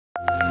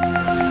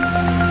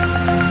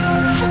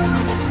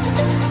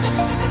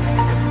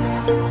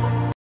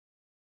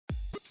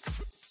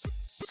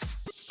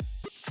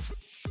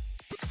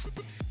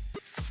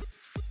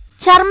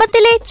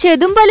ചർമ്മത്തിലെ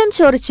ചെതുമ്പലും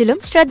ചൊറിച്ചിലും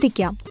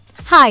ശ്രദ്ധിക്കാം.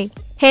 Hi,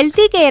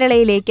 healthy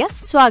കേരളയിലേക്ക്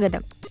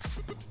സ്വാഗതം.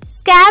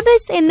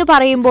 സ്കാബീസ് എന്ന്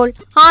പറയുമ്പോൾ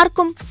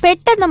ആർക്കും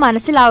പെട്ടെന്ന്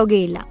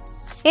മനസ്സിലാവുകയില്ല.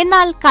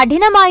 എന്നാൽ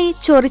കഠിനമായി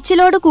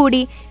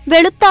ചൊറിച്ചിലോടുകൂടി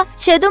വെളുത്ത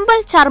ചെതുമ്പൽ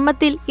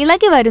ചർമ്മത്തിൽ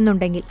ഇളകി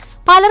വരുന്നുണ്ടെങ്കിൽ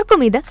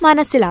പലർക്കും ഇത്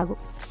മനസ്സിലാകും.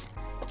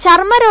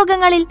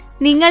 ചർമ്മരോഗങ്ങളിൽ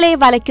നിങ്ങളെ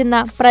വലയ്ക്കുന്ന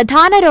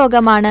പ്രധാന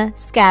രോഗമാണ്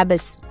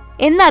സ്കാബീസ്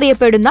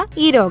എന്നറിയപ്പെടുന്ന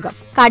ഈ രോഗം.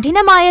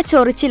 കഠിനമായ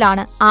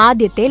ചൊറിച്ചിലാണ്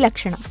ആദ്യത്തെ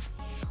ലക്ഷണം.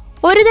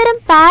 ഒരുതരം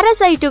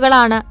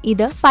പാരസൈറ്റുകളാണ്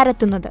ഇത്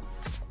പരത്തുന്നത്.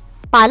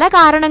 പല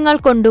കാരണങ്ങൾ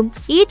കൊണ്ടും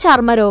ഈ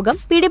ചർമ്മരോഗം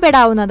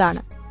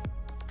പിടിപെടാവുന്നതാണ്.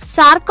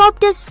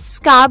 സാർക്കോപ്റ്റസ്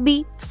സ്കാബി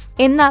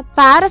എന്ന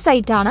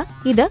പാരസൈറ്റാണ്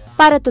ഇത്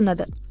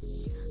പരത്തുന്നത്.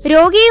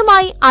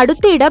 രോഗിയുമായി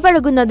അടുത്ത്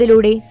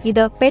ഇടപഴകുന്നതിലൂടെ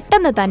ഇത്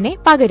പെട്ടെന്ന് തന്നെ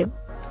പകരും.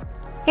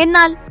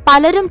 എന്നാൽ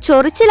പലരും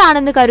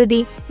ചൊറിച്ചിലാണെന്ന്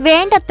കരുതി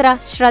വേണ്ടത്ര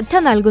ശ്രദ്ധ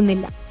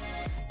നൽകുന്നില്ല.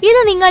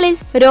 ഇത് നിങ്ങളിൽ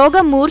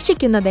രോഗം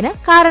മൂർച്ഛിക്കുന്നതിന്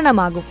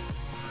കാരണമാകും.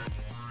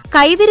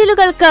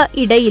 കൈവിരലുകൾക്ക്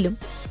ഇടയിലും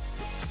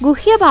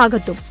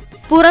ഗുഹ്യഭാഗത്തും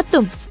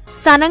പുറത്തും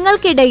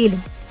സ്തനങ്ങൾക്കിടയിലും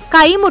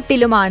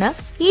കൈമുട്ടിലുമാണ്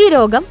ഈ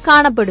രോഗം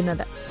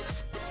കാണപ്പെടുന്നത്.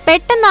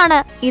 പെട്ടെന്നാണ്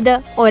ഇത്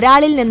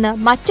ഒരാളിൽ നിന്ന്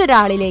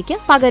മറ്റൊരാളിലേക്ക്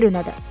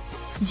പകരുന്നത്.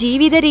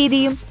 ജീവിത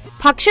രീതിയും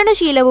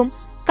ഭക്ഷണശീലവും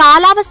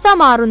കാലാവസ്ഥ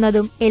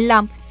മാറുന്നതും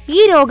എല്ലാം ഈ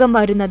രോഗം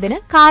വരുന്നതിന്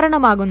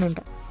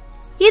കാരണമാകുന്നുണ്ട്.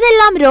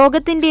 ഇതെല്ലാം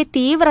രോഗത്തിന്റെ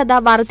തീവ്രത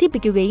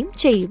വർദ്ധിപ്പിക്കുകയും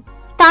ചെയ്യും.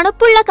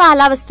 തണുപ്പുള്ള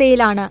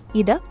കാലാവസ്ഥയിലാണ്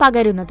ഇത്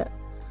പകരുന്നത്.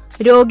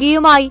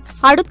 രോഗിയുമായി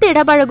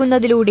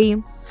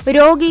അടുത്തിടപഴകുന്നതിലൂടെയും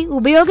രോഗി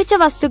ഉപയോഗിച്ച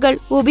വസ്തുക്കൾ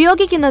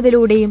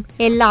ഉപയോഗിക്കുന്നതിലൂടെയും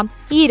എല്ലാം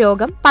ഈ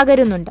രോഗം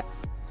പകരുന്നുണ്ട്.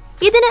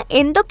 ഇതിന്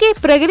എന്തൊക്കെ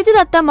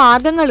പ്രകൃതിദത്ത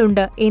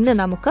മാർഗങ്ങളുണ്ട് എന്ന്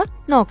നമുക്ക്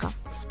നോക്കാം.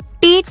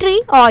 Tea tree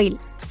oil.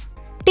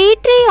 Tea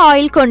tree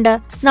oil കൊണ്ട്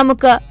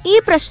നമുക്ക് ഈ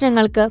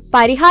പ്രശ്നങ്ങൾക്ക്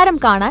പരിഹാരം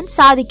കാണാൻ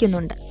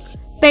സാധിക്കുന്നുണ്ട്.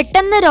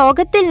 പെട്ടെന്ന്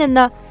രോഗത്തിൽ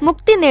നിന്ന്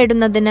മുക്തി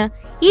നേടുന്നതിന്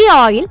ഈ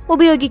ഓയിൽ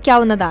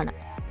ഉപയോഗിക്കാവുന്നതാണ്.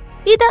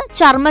 ഇത്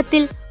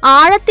ചർമ്മത്തിൽ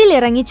ആഴത്തിൽ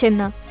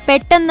ഇറങ്ങിച്ചെന്ന്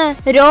പെട്ടെന്ന്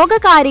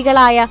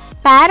രോഗകാരികളായ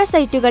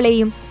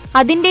പാരസൈറ്റുകളെയും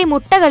അതിന്റെ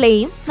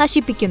മുട്ടകളെയും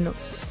നശിപ്പിക്കുന്നു.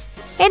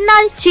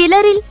 എന്നാൽ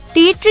ചിലരിൽ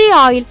ടീ ട്രീ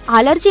ഓയിൽ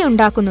അലർജി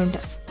ഉണ്ടാക്കുന്നുണ്ട്.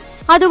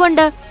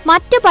 അതുകൊണ്ട്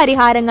മറ്റ്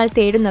പരിഹാരങ്ങൾ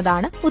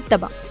തേടുന്നതാണ്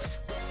ഉത്തമം.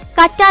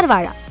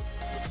 കറ്റാർവാഴ.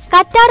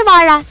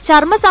 കറ്റാർവാഴ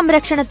ചർമ്മ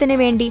സംരക്ഷണത്തിന്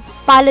വേണ്ടി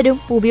പലരും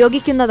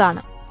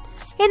ഉപയോഗിക്കുന്നതാണ്.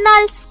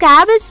 എന്നാൽ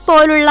സ്കാബീസ്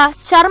പോലുള്ള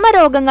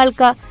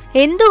ചർമ്മരോഗങ്ങൾക്ക്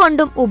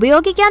എന്തുകൊണ്ടും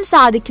ഉപയോഗിക്കാൻ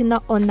സാധിക്കുന്ന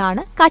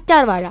ഒന്നാണ്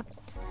കറ്റാർവാഴ.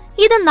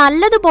 ഇത്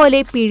നല്ലതുപോലെ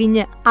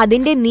പിഴിഞ്ഞ്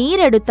അതിന്റെ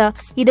നീരെടുത്ത്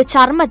ഇത്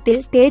ചർമ്മത്തിൽ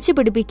തേച്ചു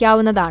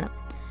പിടിപ്പിക്കാവുന്നതാണ്.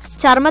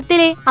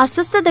 ചർമ്മത്തിലെ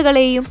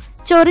അസ്വസ്ഥതകളെയും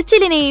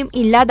ചൊറിച്ചിലിനെയും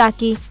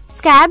ഇല്ലാതാക്കി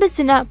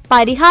സ്കാബീസിന്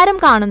പരിഹാരം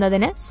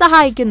കാണുന്നതിന്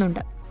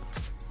സഹായിക്കുന്നുണ്ട്.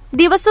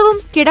 ദിവസവും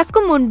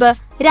കിടക്കും മുൻപ്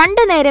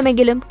 2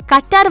 നേരമെങ്കിലും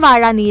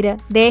കറ്റാർവാഴ നീര്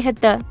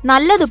ദേഹത്ത്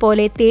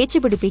നല്ലതുപോലെ തേച്ചു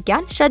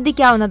പിടിപ്പിക്കാൻ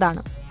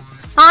ശ്രദ്ധിക്കാവുന്നതാണ്.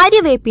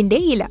 ആര്യവേപ്പിന്റെ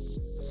ഇല.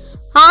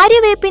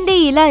 ആര്യവേപ്പിന്റെ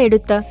ഇല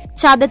എടുത്ത്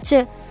ചതച്ച്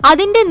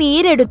അതിന്റെ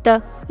നീരെടുത്ത്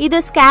ഇത്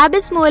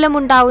സ്കാബീസ്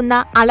മൂലമുണ്ടാവുന്ന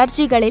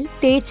അലർജികളിൽ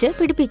തേച്ച്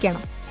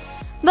പിടിപ്പിക്കണം.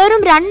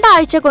 വെറും 2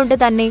 ആഴ്ച കൊണ്ട്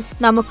തന്നെ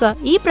നമുക്ക്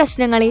ഈ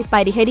പ്രശ്നങ്ങളെ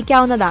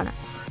പരിഹരിക്കാവുന്നതാണ്.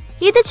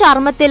 ഇത്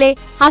ചർമ്മത്തിലെ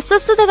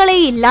അസ്വസ്ഥതകളെ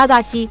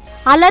ഇല്ലാതാക്കി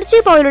അലർജി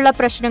പോലുള്ള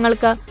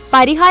പ്രശ്നങ്ങൾക്ക്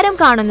പരിഹാരം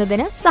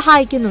കാണുന്നതിന്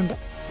സഹായിക്കുന്നുണ്ട്.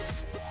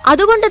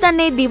 അതുകൊണ്ട്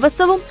തന്നെ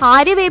ദിവസവും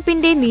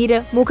ആര്യവേപ്പിന്റെ നീര്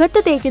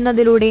മുഖത്ത്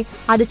തേക്കുന്നതിലൂടെ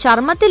അത്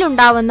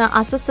ചർമ്മത്തിലുണ്ടാവുന്ന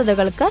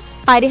അസ്വസ്ഥതകൾക്ക്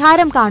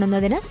പരിഹാരം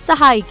കാണുന്നതിന്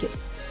സഹായിക്കും.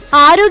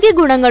 ആരോഗ്യ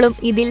ഗുണങ്ങളും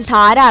ഇതിൽ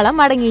ധാരാളം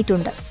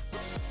അടങ്ങിയിട്ടുണ്ട്.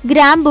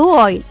 ഗ്രാമ്പൂ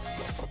ഓയിൽ.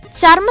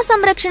 ചർമ്മ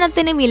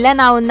സംരക്ഷണത്തിന്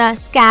വില്ലനാവുന്ന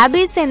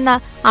സ്കാബീസ് എന്ന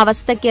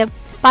അവസ്ഥയ്ക്ക്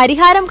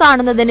പരിഹാരം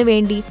കാണുന്നതിന്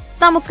വേണ്ടി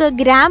നമുക്ക്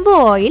ഗ്രാമ്പൂ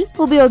ഓയിൽ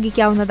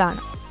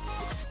ഉപയോഗിക്കാവുന്നതാണ്.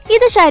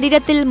 ഇത്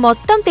ശരീരത്തിൽ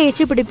മൊത്തം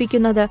തേച്ചു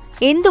പിടിപ്പിക്കുന്നത്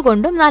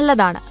എന്തുകൊണ്ടും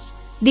നല്ലതാണ്.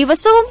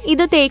 ദിവസവും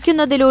ഇത്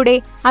തേക്കുന്നതിലൂടെ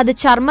അത്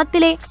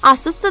ചർമ്മത്തിലെ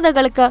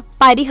അസ്വസ്ഥതകൾക്ക്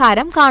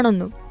പരിഹാരം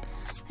കാണുന്നു.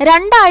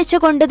 2 ആഴ്ച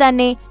കൊണ്ട്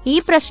തന്നെ ഈ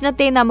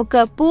പ്രശ്നത്തെ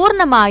നമുക്ക്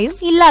പൂർണ്ണമായും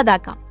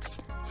ഇല്ലാതാക്കാം.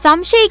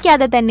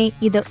 സംശയിക്കാതെ തന്നെ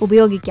ഇത്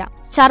ഉപയോഗിക്കാം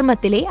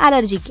ചർമ്മത്തിലെ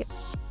അലർജിക്ക്.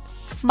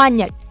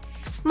 മഞ്ഞൾ.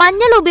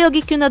 മഞ്ഞൾ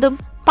ഉപയോഗിക്കുന്നതും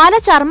പല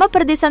ചർമ്മ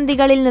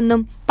പ്രതിസന്ധികളിൽ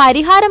നിന്നും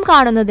പരിഹാരം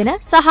കാണുന്നതിന്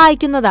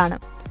സഹായിക്കുന്നതാണ്.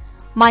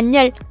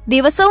 മഞ്ഞൾ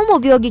ദിവസവും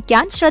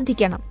ഉപയോഗിക്കാൻ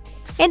ശ്രദ്ധിക്കണം.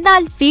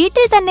 എന്നാൽ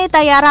വീട്ടിൽ തന്നെ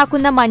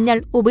തയ്യാറാക്കുന്ന മഞ്ഞൾ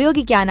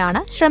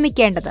ഉപയോഗിക്കാനാണ്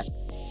ശ്രമിക്കേണ്ടത്.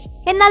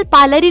 എന്നാൽ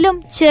പലരിലും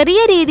ചെറിയ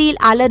രീതിയിൽ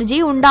അലർജി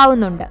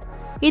ഉണ്ടാവുന്നുണ്ട്.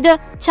 ഇത്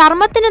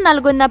ചർമ്മത്തിന്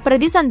നൽകുന്ന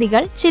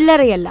പ്രതിസന്ധികൾ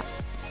ചില്ലറയല്ല.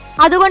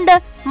 അതുകൊണ്ട്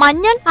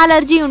മഞ്ഞൾ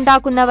അലർജി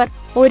ഉണ്ടാക്കുന്നവർ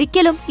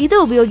ഒരിക്കലും ഇത്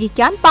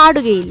ഉപയോഗിക്കാൻ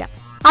പാടുകയില്ല.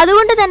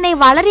 അതുകൊണ്ട് തന്നെ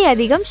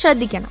വളരെയധികം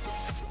ശ്രദ്ധിക്കണം.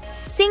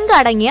 സിങ്ക്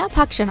അടങ്ങിയ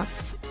ഭക്ഷണം.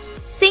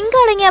 സിങ്ക്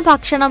അടങ്ങിയ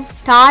ഭക്ഷണം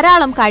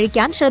ധാരാളം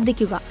കഴിക്കാൻ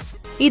ശ്രദ്ധിക്കുക.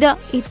 ഇത്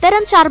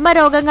ഇത്തരം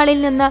ചർമ്മരോഗങ്ങളിൽ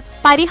നിന്ന്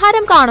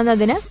പരിഹാരം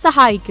കാണുന്നതിന്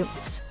സഹായിക്കും.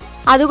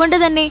 അതുകൊണ്ട്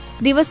തന്നെ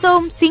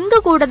ദിവസവും സിങ്ക്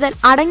കൂടുതൽ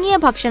അടങ്ങിയ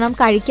ഭക്ഷണം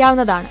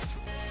കഴിക്കാവുന്നതാണ്.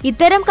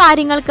 ഇത്തരം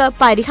കാര്യങ്ങൾക്ക്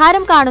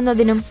പരിഹാരം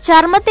കാണുന്നതിനും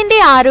ചർമ്മത്തിന്റെ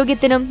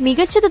ആരോഗ്യത്തിനും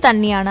മികച്ചത്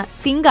തന്നെയാണ്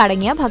സിങ്ക്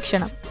അടങ്ങിയ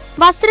ഭക്ഷണം.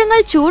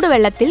 വസ്ത്രങ്ങൾ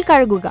ചൂടുവെള്ളത്തിൽ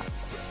കഴുകുക.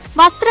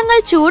 വസ്ത്രങ്ങൾ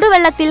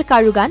ചൂടുവെള്ളത്തിൽ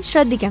കഴുകാൻ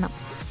ശ്രദ്ധിക്കണം.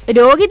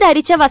 രോഗി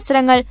ധരിച്ച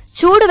വസ്ത്രങ്ങൾ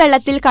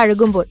ചൂടുവെള്ളത്തിൽ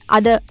കഴുകുമ്പോൾ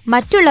അത്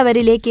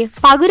മറ്റുള്ളവരിലേക്ക്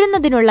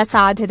പകരുന്നതിനുള്ള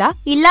സാധ്യത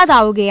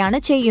ഇല്ലാതാവുകയാണ്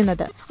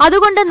ചെയ്യുന്നത്.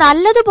 അതുകൊണ്ട്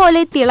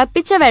നല്ലതുപോലെ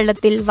തിളപ്പിച്ച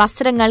വെള്ളത്തിൽ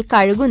വസ്ത്രങ്ങൾ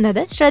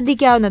കഴുകുന്നത്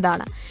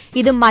ശ്രദ്ധിക്കാവുന്നതാണ്.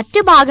 ഇത് മറ്റു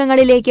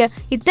ഭാഗങ്ങളിലേക്ക്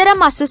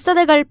ഇത്തരം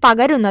അസ്വസ്ഥതകൾ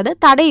പകരുന്നത്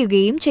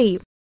തടയുകയും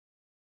ചെയ്യും.